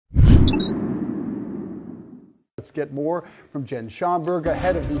Let's get more from Jen Schonberger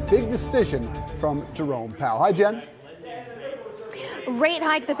ahead of the big decision from Jerome Powell. Hi, Jen. Rate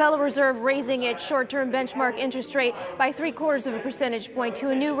hike, the Federal Reserve raising its short-term benchmark interest rate by 0.75 of a percentage point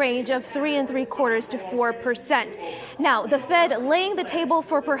to a new range of 3 3/4 to 4%. Now, the Fed laying the table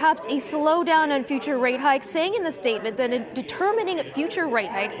for perhaps a slowdown on future rate hikes, saying in the statement that in determining future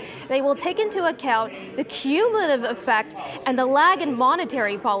rate hikes, they will take into account the cumulative effect and the lag in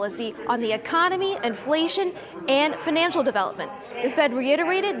monetary policy on the economy, inflation, and financial developments. The Fed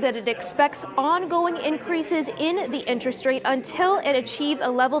reiterated that it expects ongoing increases in the interest rate until it achieves a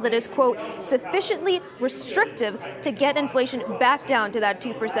level that is, quote, sufficiently restrictive to get inflation back down to that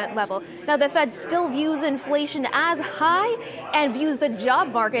 2% level. Now, the Fed still views inflation as high and views the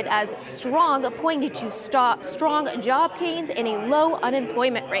job market as strong, pointing to strong job gains and a low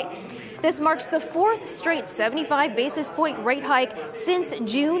unemployment rate. This marks the fourth straight 75 basis point rate hike since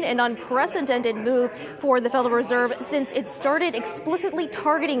June, an unprecedented move for the Federal Reserve since it started explicitly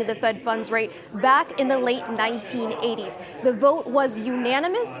targeting the Fed funds rate back in the late 1980s. The vote was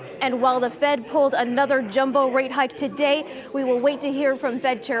unanimous, and while the Fed pulled another jumbo rate hike today, we will wait to hear from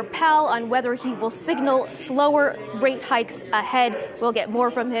Fed Chair Powell on whether he will signal slower rate hikes ahead. We'll get more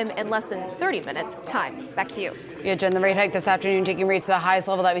from him in less than 30 minutes' time. Back to you. Yeah, Jen, the rate hike this afternoon taking rates to the highest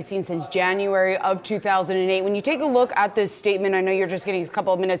level that we've seen since January of 2008. When you take a look at this statement, I know you're just getting a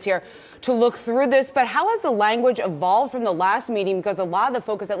couple of minutes here to look through this, but how has the language evolved from the last meeting? Because a lot of the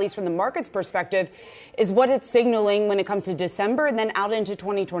focus, at least from the market's perspective, is what it's signaling when it comes to December and then out into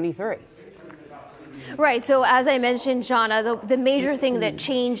 2023. Right. So as I mentioned, Shauna, the major thing that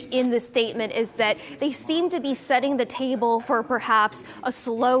changed in the statement is that they seem to be setting the table for perhaps a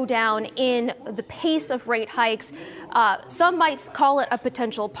slowdown in the pace of rate hikes. Some might call it a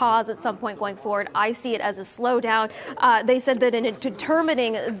potential pause at some point going forward. I see it as a slowdown. They said that in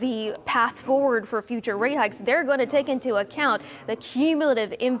determining the path forward for future rate hikes, they're going to take into account the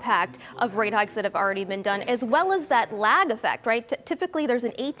cumulative impact of rate hikes that have already been done, as well as that lag effect, right? Typically, there's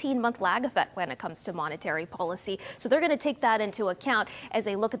an 18-month lag effect when it comes to monetary policy. So they're going to take that into account as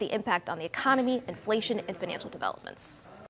they look at the impact on the economy, inflation, and financial developments.